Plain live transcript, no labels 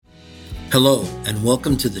Hello, and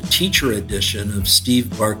welcome to the teacher edition of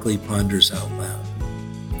Steve Barkley Ponders Out Loud.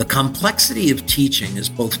 The complexity of teaching is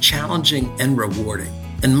both challenging and rewarding,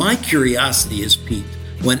 and my curiosity is piqued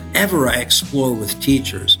whenever I explore with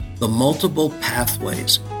teachers the multiple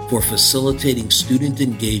pathways for facilitating student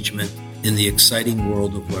engagement in the exciting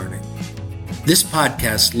world of learning. This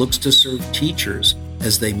podcast looks to serve teachers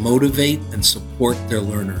as they motivate and support their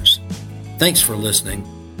learners. Thanks for listening.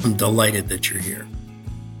 I'm delighted that you're here.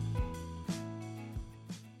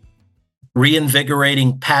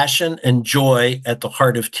 Reinvigorating passion and joy at the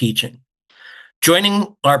heart of teaching.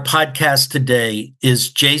 Joining our podcast today is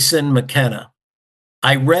Jason McKenna.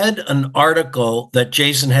 I read an article that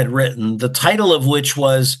Jason had written, the title of which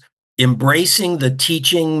was Embracing the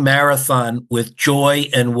Teaching Marathon with Joy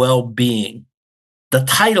and Well-Being. The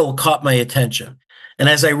title caught my attention. And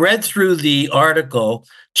as I read through the article,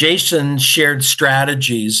 Jason shared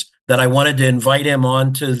strategies that I wanted to invite him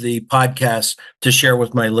onto the podcast to share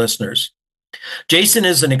with my listeners. Jason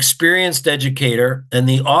is an experienced educator and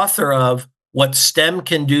the author of What STEM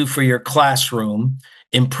Can Do for Your Classroom,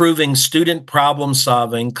 Improving Student Problem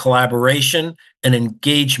Solving, Collaboration, and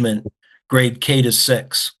Engagement, grade K to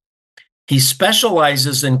 6. He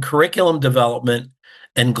specializes in curriculum development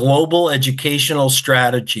and global educational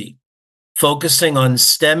strategy, focusing on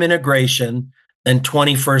STEM integration and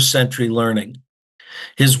 21st century learning.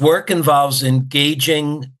 His work involves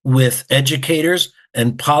engaging with educators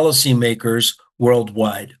and policymakers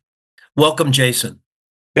worldwide. Welcome, Jason.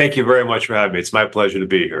 Thank you very much for having me. It's my pleasure to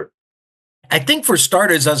be here. I think for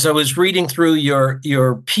starters, as I was reading through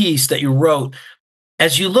your piece that you wrote,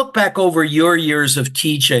 as you look back over your years of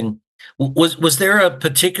teaching, was there a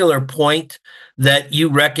particular point that you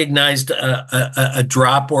recognized a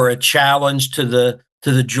drop or a challenge to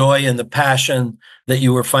the joy and the passion that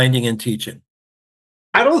you were finding in teaching?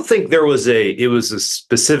 I don't think it was a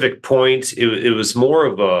specific point. It was more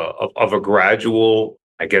of a gradual,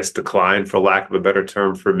 I guess, decline, for lack of a better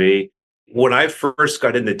term for me. When I first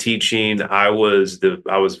got into teaching, I was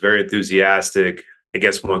very enthusiastic. I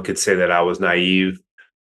guess one could say that I was naive.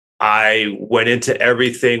 I went into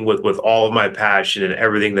everything with all of my passion and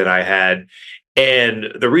everything that I had.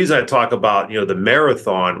 And the reason I talk about, the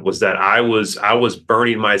marathon was that I was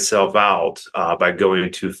burning myself out by going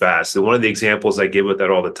too fast. And one of the examples I give with that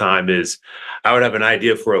all the time is I would have an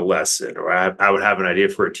idea for a lesson, or I would have an idea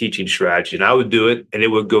for a teaching strategy, and I would do it and it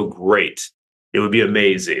would go great. It would be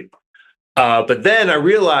amazing. But then I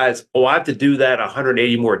realized, I have to do that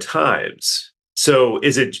 180 more times. So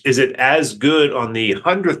is it as good on the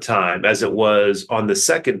 100th time as it was on the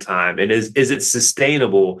second time? And is it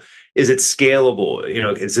sustainable? Is it scalable?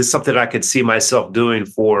 Is this something I could see myself doing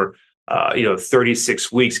for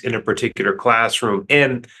 36 weeks in a particular classroom?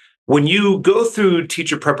 And when you go through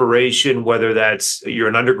teacher preparation, whether that's you're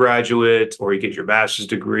an undergraduate or you get your master's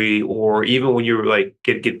degree, or even when you're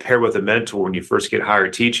get paired with a mentor when you first get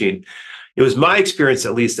hired teaching, it was my experience,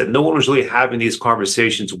 at least, that no one was really having these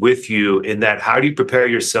conversations with you in that how do you prepare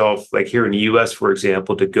yourself, like here in the US, for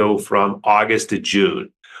example, to go from August to June?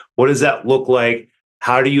 What does that look like?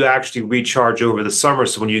 How do you actually recharge over the summer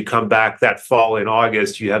so when you come back that fall in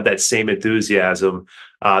August, you have that same enthusiasm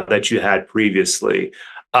that you had previously?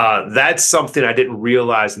 That's something I didn't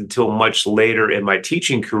realize until much later in my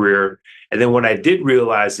teaching career. And then when I did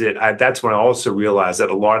realize it, that's when I also realized that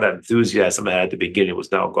a lot of that enthusiasm I had at the beginning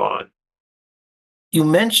was now gone. You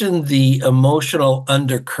mentioned the emotional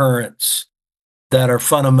undercurrents that are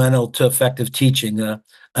fundamental to effective teaching,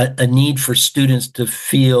 a need for students to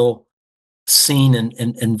feel seen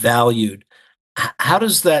and valued. How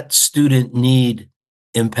does that student need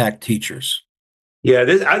impact teachers? Yeah,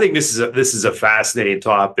 I think this is a fascinating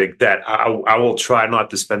topic that I will try not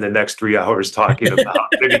to spend the next 3 hours talking about.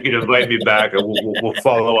 Maybe you can invite me back, and we'll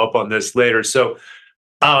follow up on this later. So,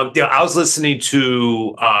 I was listening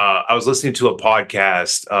to a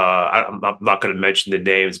podcast. I'm not going to mention the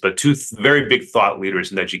names, but two very big thought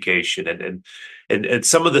leaders in education, and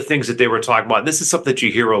some of the things that they were talking about. And this is something that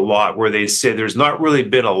you hear a lot, where they say there's not really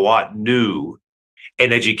been a lot new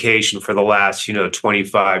in education for the last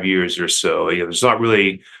 25 years or so. There's not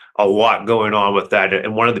really a lot going on with that.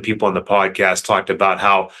 And one of the people on the podcast talked about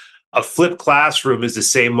how a flipped classroom is the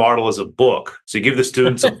same model as a book. So you give the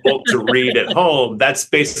students a book to read at home. That's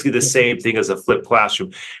basically the same thing as a flipped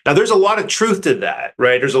classroom. Now, there's a lot of truth to that,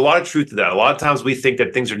 right? There's a lot of truth to that. A lot of times we think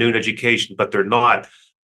that things are new in education, but they're not.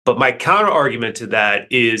 But my counter argument to that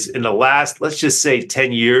is in the last, let's just say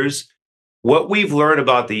 10 years, what we've learned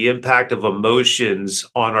about the impact of emotions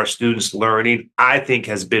on our students' learning, I think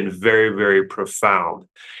has been very, very profound.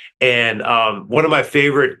 And one of my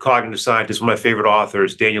favorite cognitive scientists, one of my favorite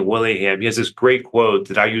authors, Daniel Willingham, he has this great quote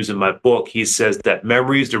that I use in my book. He says that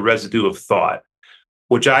memory is the residue of thought,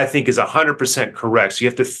 which I think is 100% correct. So you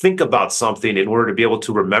have to think about something in order to be able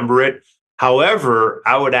to remember it. However,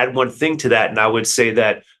 I would add one thing to that, and I would say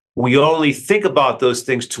that we only think about those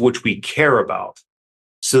things to which we care about.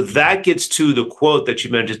 So that gets to the quote that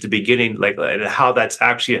you mentioned at the beginning, like and how that's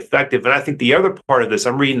actually effective. And I think the other part of this,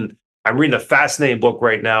 I'm reading a fascinating book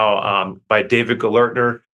right now by David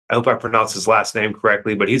Galertner. I hope I pronounced his last name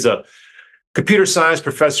correctly, but he's a computer science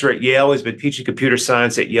professor at Yale. He's been teaching computer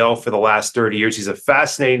science at Yale for the last 30 years. He's a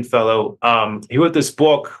fascinating fellow. He wrote this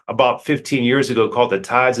book about 15 years ago called The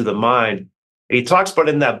Tides of the Mind. And he talks about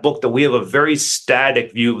in that book that we have a very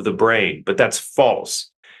static view of the brain, but that's false.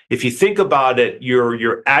 If you think about it,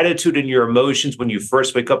 your attitude and your emotions when you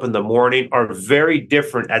first wake up in the morning are very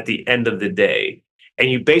different at the end of the day. And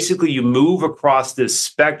you move across this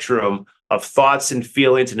spectrum of thoughts and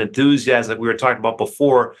feelings and enthusiasm that we were talking about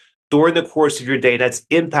before during the course of your day. That's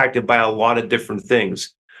impacted by a lot of different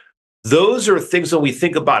things. Those are things when we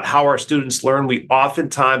think about how our students learn, we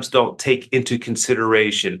oftentimes don't take into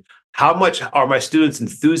consideration. How much are my students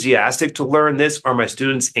enthusiastic to learn this? Are my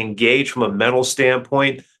students engaged from a mental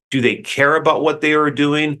standpoint? Do they care about what they are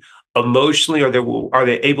doing? Emotionally, are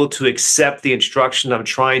they able to accept the instruction I'm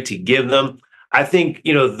trying to give them? I think,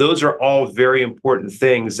 those are all very important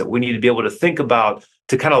things that we need to be able to think about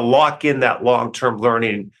to kind of lock in that long-term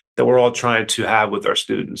learning that we're all trying to have with our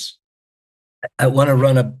students. I want to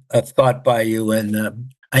run a thought by you,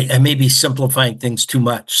 and I may be simplifying things too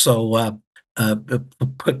much, so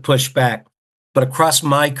push back. But across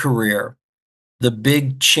my career, the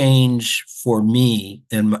big change for me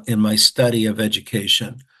in my study of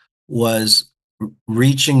education was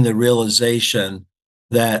reaching the realization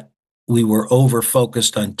that we were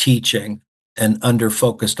over-focused on teaching and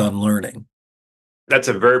under-focused on learning. That's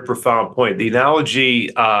a very profound point. The analogy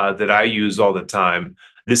that I use all the time,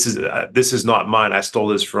 this is not mine. I stole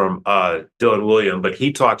this from Dylan William, but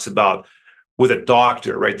he talks about with a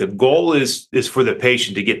doctor, right? The goal is for the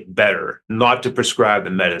patient to get better, not to prescribe the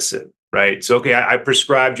medicine, right? So, okay, I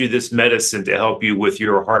prescribed you this medicine to help you with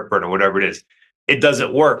your heartburn or whatever it is. It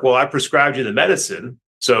doesn't work. Well, I prescribed you the medicine,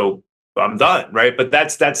 so I'm done, right? But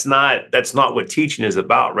that's not what teaching is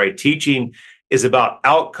about, right? Teaching is about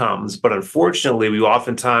outcomes, but unfortunately, we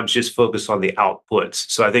oftentimes just focus on the outputs.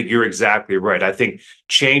 So I think you're exactly right. I think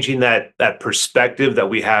changing that perspective that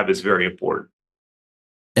we have is very important.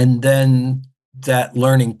 And then that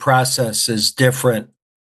learning process is different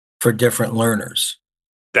for different learners.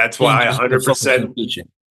 That's why Changes the focus of 100%. teaching.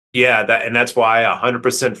 Yeah, that's why I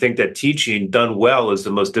 100% think that teaching done well is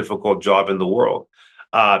the most difficult job in the world,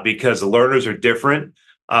 because learners are different.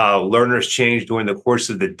 Learners change during the course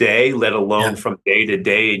of the day, let alone from day to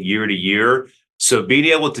day and year to year. So being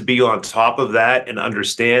able to be on top of that and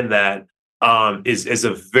understand that is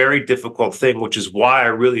a very difficult thing, which is why I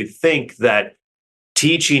really think that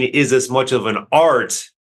teaching is as much of an art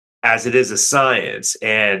as it is a science.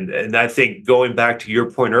 And I think going back to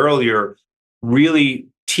your point earlier, really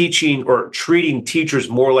teaching or treating teachers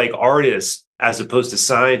more like artists as opposed to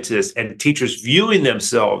scientists, and teachers viewing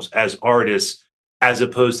themselves as artists as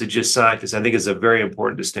opposed to just scientists, I think is a very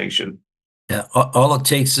important distinction. Yeah, all it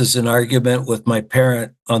takes is an argument with my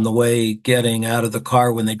parent on the way getting out of the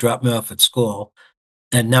car when they drop me off at school.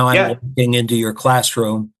 And now I'm Yeah, walking into your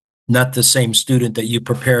classroom, not the same student that you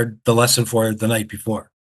prepared the lesson for the night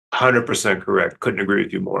before. 100% correct. Couldn't agree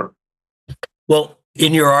with you more. Well,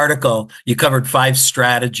 in your article, you covered 5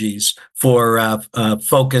 strategies for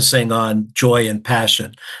focusing on joy and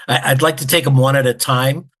passion. I'd like to take them one at a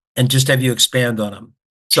time and just have you expand on them.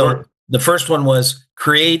 So Sure. the first one was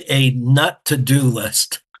create a not to-do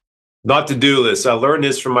list. Not to-do list. I learned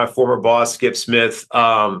this from my former boss, Skip Smith.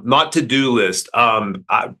 Not to-do list.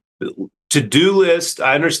 To-do list,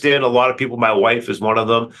 I understand a lot of people, my wife is one of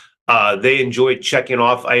them. They enjoy checking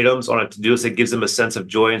off items on a to-do list. It gives them a sense of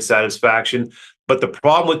joy and satisfaction. But the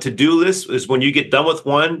problem with to-do lists is when you get done with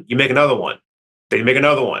one, you make another one. Then you make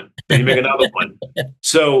another one. Then you make another one.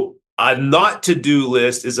 So a not to-do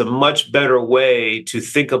list is a much better way to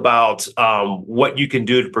think about what you can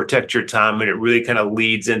do to protect your time. And it really kind of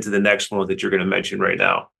leads into the next one that you're going to mention right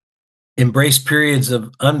now. Embrace periods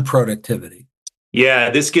of unproductivity. Yeah,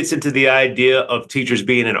 this gets into the idea of teachers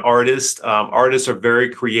being an artist. Artists are very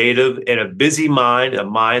creative, and a busy mind, a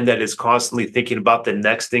mind that is constantly thinking about the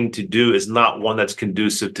next thing to do, is not one that's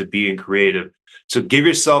conducive to being creative. So give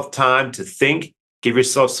yourself time to think, give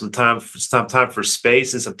yourself some time for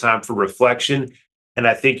space and some time for reflection. And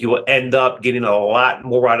I think you will end up getting a lot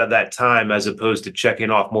more out of that time as opposed to checking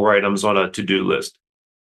off more items on a to-do list.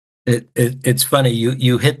 It's funny.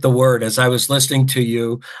 You hit the word as I was listening to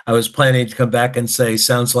you. I was planning to come back and say,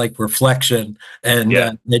 sounds like reflection,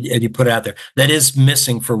 Yeah, and you put it out there. That is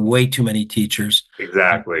missing for way too many teachers.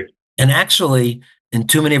 exactly. And actually, in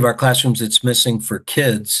too many of our classrooms, it's missing for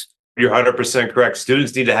kids. You're 100% correct.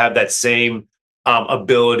 Students need to have that same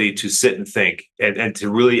ability to sit and think and to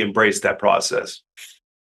really embrace that process.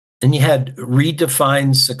 And you had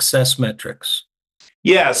redefined success metrics.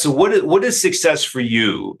 Yeah. So, what is success for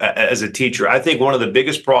you as a teacher? I think one of the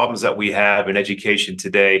biggest problems that we have in education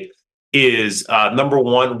today is number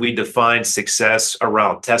one, we define success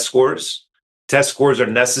around test scores. Test scores are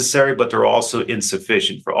necessary, but they're also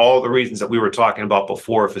insufficient for all the reasons that we were talking about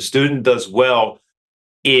before. If a student does well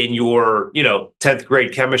in your 10th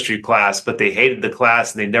grade chemistry class, but they hated the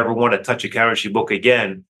class and they never want to touch a chemistry book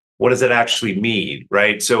again, what does that actually mean,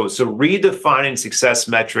 right? So redefining success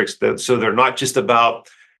metrics so they're not just about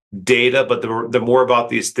data, but they're more about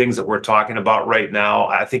these things that we're talking about right now.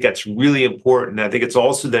 I think that's really important. I think it's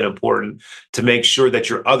also then important to make sure that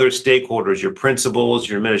your other stakeholders, your principals,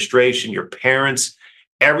 your administration, your parents,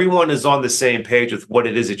 everyone is on the same page with what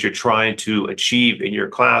it is that you're trying to achieve in your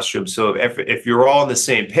classroom. So if you're all on the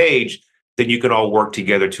same page, then you can all work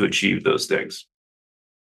together to achieve those things.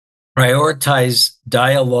 Prioritize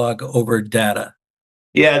dialogue over data.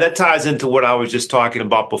 Yeah, that ties into what I was just talking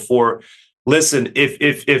about before. Listen,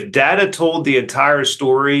 if data told the entire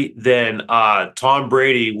story, then Tom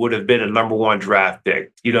Brady would have been a number one draft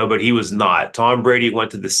pick, but he was not. Tom Brady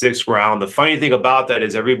went to the sixth round. The funny thing about that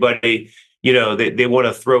is everybody, they want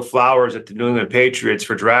to throw flowers at the New England Patriots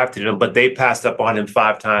for drafting him, but they passed up on him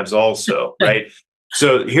 5 times also, right?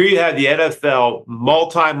 So here you have the NFL,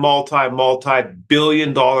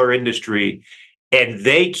 multi-billion-dollar industry, and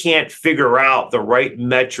they can't figure out the right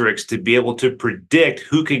metrics to be able to predict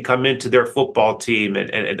who can come into their football team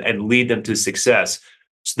and lead them to success.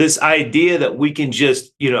 So this idea that we can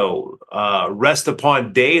just, rest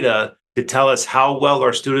upon data to tell us how well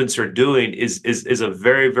our students are doing is a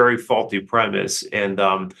very, very faulty premise. And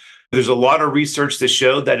there's a lot of research to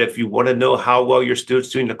show that if you want to know how well your students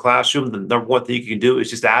do in the classroom, the number one thing you can do is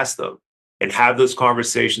just ask them and have those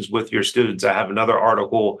conversations with your students. I have another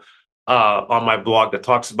article on my blog that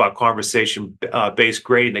talks about conversation based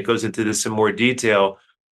grading that goes into this in more detail.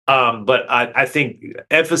 But I think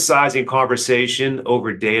emphasizing conversation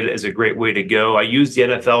over data is a great way to go. I use the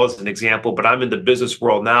NFL as an example, but I'm in the business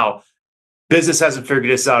world now. Business hasn't figured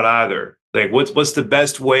this out either. Like, what's the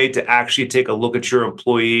best way to actually take a look at your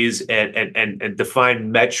employees and define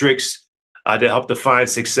metrics to help define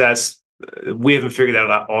success? We haven't figured that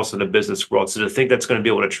out also in the business world. So to think that's going to be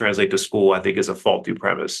able to translate to school, I think is a faulty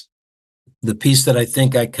premise. The piece that I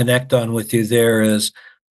think I connect on with you there is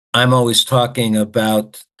I'm always talking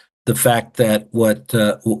about the fact that what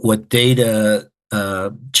data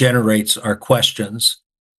generates are questions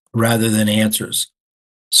rather than answers.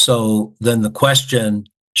 So then the question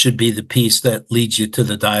should be the piece that leads you to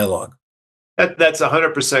the dialogue. That's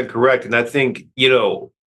 100% correct. And I think,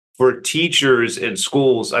 for teachers in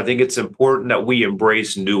schools, I think it's important that we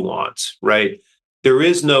embrace nuance, right? There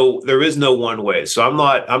is no one way. So I'm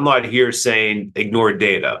not here saying ignore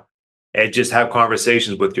data and just have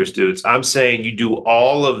conversations with your students. I'm saying you do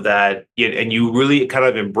all of that and you really kind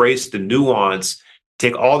of embrace the nuance,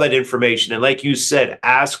 take all that information. And like you said,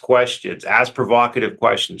 ask questions, ask provocative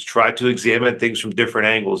questions, try to examine things from different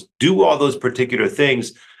angles, do all those particular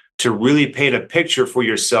things to really paint a picture for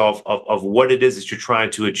yourself of what it is that you're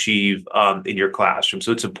trying to achieve in your classroom.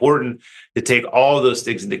 So it's important to take all of those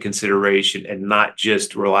things into consideration and not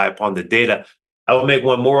just rely upon the data. I will make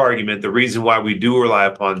one more argument. The reason why we do rely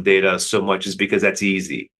upon data so much is because that's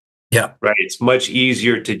easy. Yeah. Right. It's much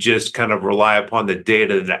easier to just kind of rely upon the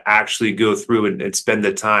data than to actually go through and spend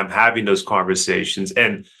the time having those conversations.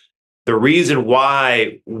 And the reason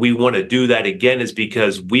why we want to do that again is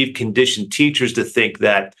because we've conditioned teachers to think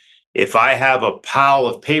that if I have a pile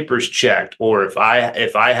of papers checked, or if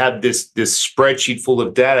I have this spreadsheet full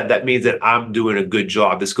of data, that means that I'm doing a good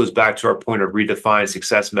job. This goes back to our point of redefined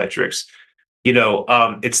success metrics.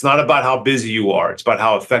 It's not about how busy you are; it's about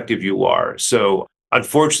how effective you are. So,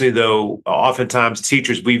 unfortunately, though, oftentimes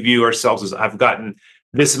teachers, we view ourselves as I've gotten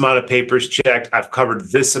this amount of papers checked, I've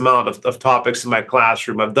covered this amount of topics in my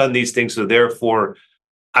classroom, I've done these things, so therefore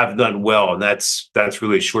I've done well, and that's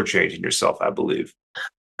really shortchanging yourself, I believe.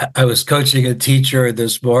 I was coaching a teacher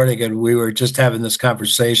this morning, and we were just having this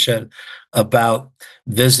conversation about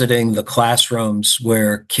visiting the classrooms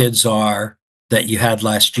where kids are that you had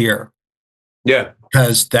last year, Yeah.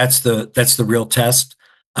 because that's the real test.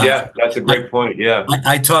 Yeah, that's a great point. Yeah.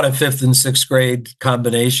 I taught a fifth and sixth grade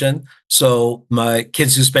combination. So my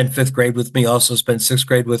kids who spent fifth grade with me also spent sixth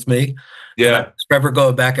grade with me. And I'm Yeah. forever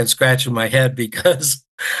going back and scratching my head because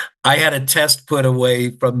I had a test put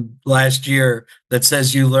away from last year that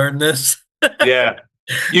says you learned this. Yeah.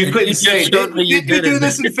 You And couldn't you just say, showed me you didn't you did do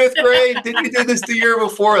this it. in fifth grade? Didn't you do this the year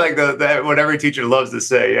before? Like that what every teacher loves to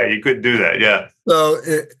say. Yeah, you couldn't do that. Yeah. So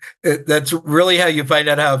that's really how you find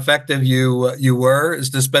out how effective you were, is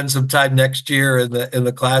to spend some time next year in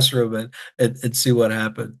the classroom and see what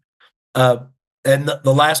happened. Uh, and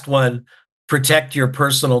the last one, protect your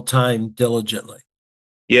personal time diligently.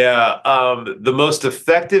 Yeah, the most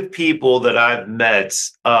effective people that I've met,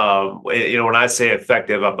 when I say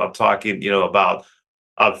effective, I'm talking, about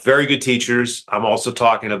very good teachers. I'm also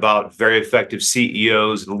talking about very effective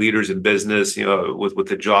CEOs and leaders in business. With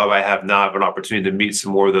the job I have now, I have an opportunity to meet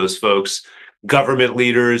some more of those folks. Government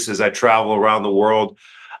leaders as I travel around the world.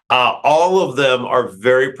 All of them are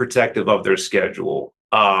very protective of their schedule,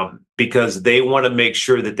 because they want to make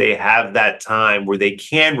sure that they have that time where they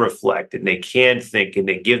can reflect and they can think and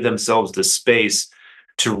they give themselves the space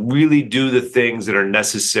to really do the things that are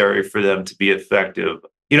necessary for them to be effective.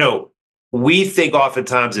 We think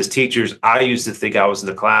oftentimes as teachers, I used to think I was in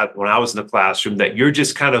the class when I was in the classroom, that you're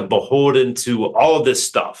just kind of beholden to all of this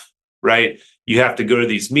stuff, right? You have to go to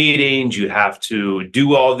these meetings, you have to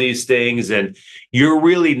do all these things, and you're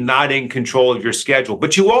really not in control of your schedule,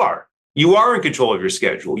 but you are. You are in control of your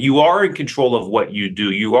schedule. You are in control of what you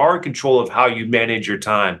do. You are in control of how you manage your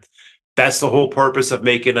time. That's the whole purpose of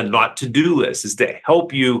making a not to do list, is to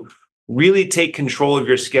help you really take control of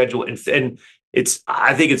your schedule. And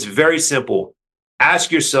I think it's very simple.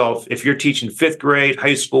 Ask yourself, if you're teaching fifth grade,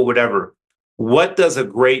 high school, whatever, what does a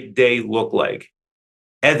great day look like?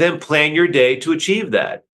 And then plan your day to achieve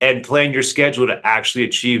that, and plan your schedule to actually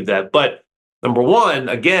achieve that. But number one,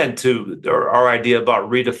 again, to our idea about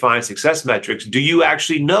redefine success metrics, do you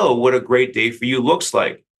actually know what a great day for you looks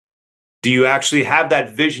like? Do you actually have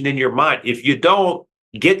that vision in your mind? If you don't,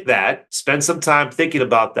 get that, spend some time thinking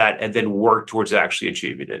about that, and then work towards actually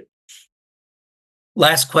achieving it.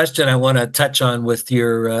 Last question I want to touch on with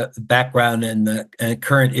your background and the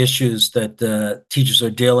current issues that teachers are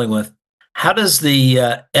dealing with. How does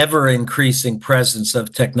the ever increasing presence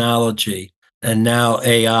of technology and now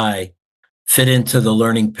AI fit into the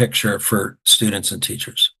learning picture for students and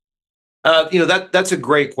teachers? That's a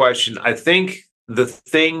great question. I think the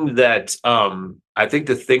thing that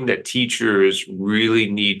teachers really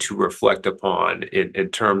need to reflect upon in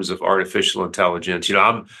terms of artificial intelligence.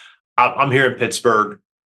 I'm here in Pittsburgh,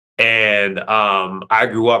 and I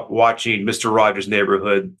grew up watching Mr. Rogers'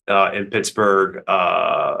 Neighborhood in Pittsburgh.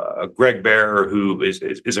 Greg Bear, who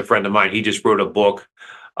is a friend of mine, he just wrote a book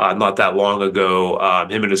not that long ago,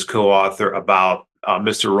 him and his co-author, about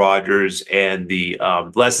Mr. Rogers and the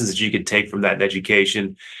lessons that you can take from that in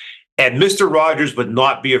education. And Mr. Rogers would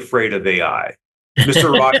not be afraid of AI.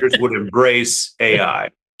 Mr. Rogers would embrace AI.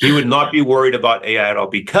 He would not be worried about AI at all,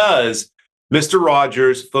 because Mr.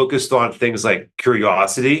 Rogers focused on things like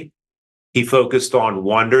curiosity. He focused on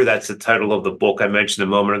wonder. That's the title of the book I mentioned a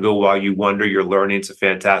moment ago, While You Wonder, You're Learning. It's a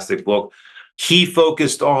fantastic book. He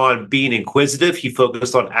focused on being inquisitive. He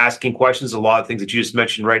focused on asking questions, a lot of things that you just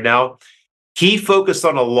mentioned right now. He focused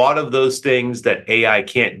on a lot of those things that AI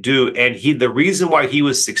can't do. And the reason why he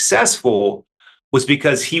was successful was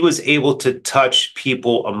because he was able to touch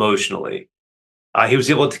people emotionally. He was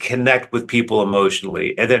able to connect with people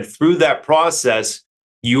emotionally. And then through that process,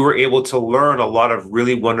 you were able to learn a lot of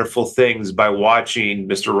really wonderful things by watching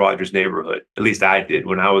Mr. Rogers' Neighborhood. At least I did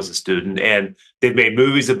when I was a student. And they've made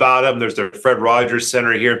movies about him. There's the Fred Rogers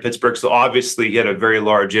Center here in Pittsburgh. So obviously he had a very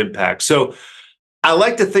large impact. So I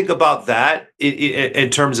like to think about that in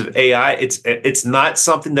terms of AI. It's not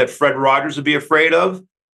something that Fred Rogers would be afraid of,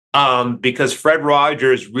 because Fred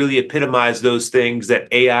Rogers really epitomized those things that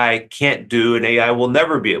AI can't do and AI will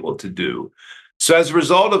never be able to do. So as a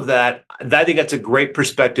result of that, I think that's a great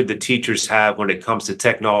perspective that teachers have when it comes to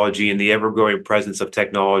technology and the ever-growing presence of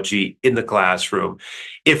technology in the classroom.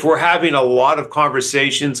 If we're having a lot of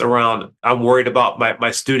conversations around, I'm worried about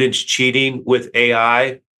my students cheating with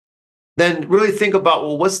AI, then really think about,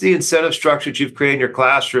 well, what's the incentive structure that you've created in your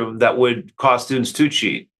classroom that would cause students to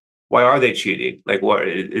cheat? Why are they cheating? Like, what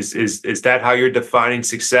is that how you're defining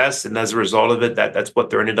success? And as a result of it, that's what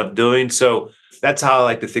they're ended up doing. So that's how I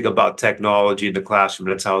like to think about technology in the classroom.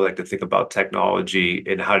 That's how I like to think about technology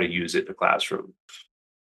and how to use it in the classroom.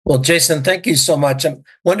 Well, Jason, thank you so much. I'm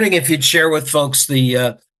wondering if you'd share with folks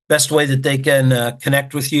the best way that they can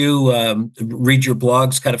connect with you, read your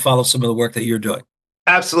blogs, kind of follow some of the work that you're doing.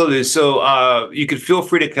 Absolutely. So you can feel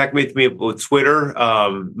free to connect with me with Twitter.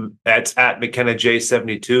 That's at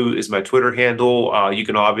McKennaJ72 is my Twitter handle. You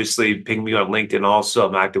can obviously ping me on LinkedIn also.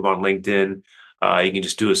 I'm active on LinkedIn. You can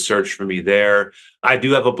just do a search for me there. I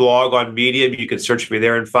do have a blog on Medium. You can search for me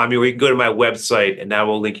there and find me, or you can go to my website and that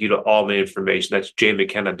will link you to all my information. That's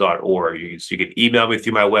jmckenna.org. So you can email me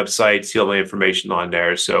through my website, see all my information on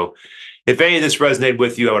there. So if any of this resonated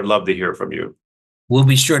with you, I would love to hear from you. We'll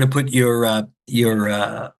be sure to put your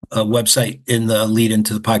website in the lead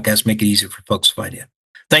into the podcast, make it easier for folks to find you.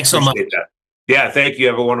 Thanks so much. Appreciate that. Yeah, thank you.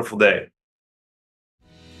 Have a wonderful day.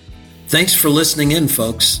 Thanks for listening in,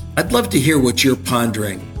 folks. I'd love to hear what you're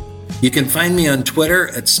pondering. You can find me on Twitter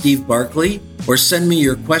at Steve Barkley, or send me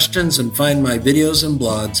your questions and find my videos and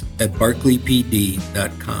blogs at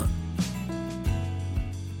barkleypd.com.